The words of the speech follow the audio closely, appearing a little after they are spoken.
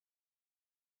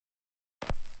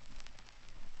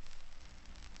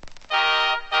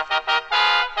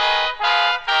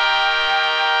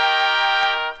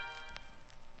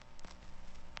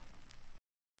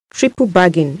Triple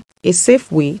bagging, a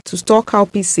safe way to store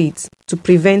cowpea seeds to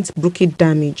prevent bruchid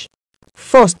damage.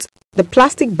 First, the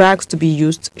plastic bags to be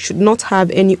used should not have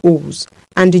any holes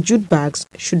and the jute bags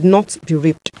should not be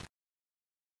ripped.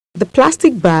 The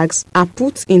plastic bags are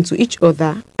put into each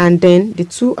other and then the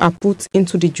two are put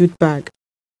into the jute bag.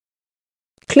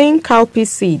 Clean cowpea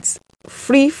seeds,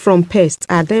 free from pests,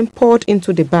 are then poured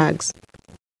into the bags.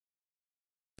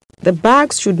 The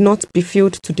bags should not be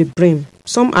filled to the brim.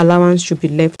 Some allowance should be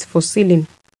left for sealing.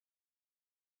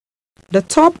 The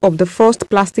top of the first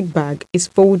plastic bag is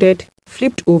folded,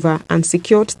 flipped over and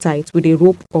secured tight with a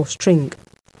rope or string.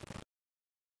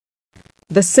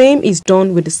 The same is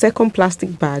done with the second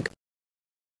plastic bag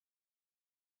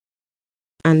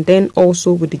and then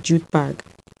also with the jute bag.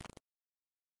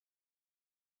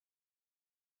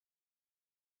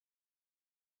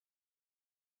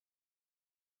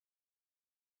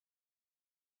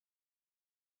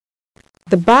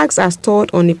 The bags are stored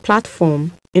on a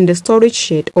platform in the storage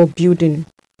shed or building.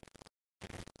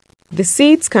 The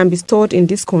seeds can be stored in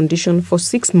this condition for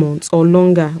 6 months or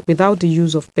longer without the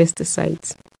use of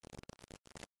pesticides.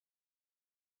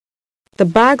 The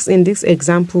bags in this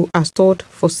example are stored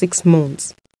for 6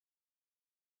 months.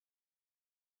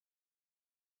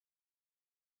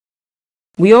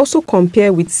 We also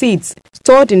compare with seeds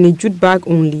stored in a jute bag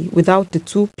only without the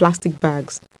 2 plastic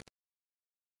bags.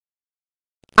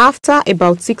 After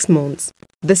about 6 months,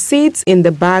 the seeds in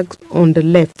the bag on the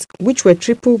left, which were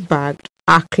triple bagged,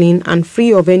 are clean and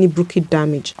free of any bruchid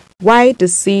damage, while the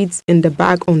seeds in the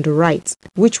bag on the right,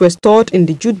 which were stored in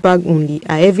the jute bag only,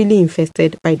 are heavily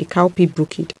infested by the cowpea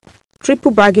bruchid.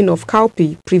 Triple bagging of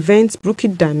cowpea prevents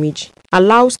bruchid damage,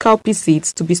 allows cowpea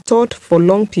seeds to be stored for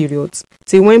long periods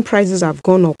till when prices have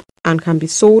gone up and can be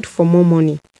sold for more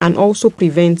money, and also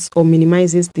prevents or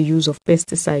minimizes the use of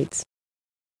pesticides.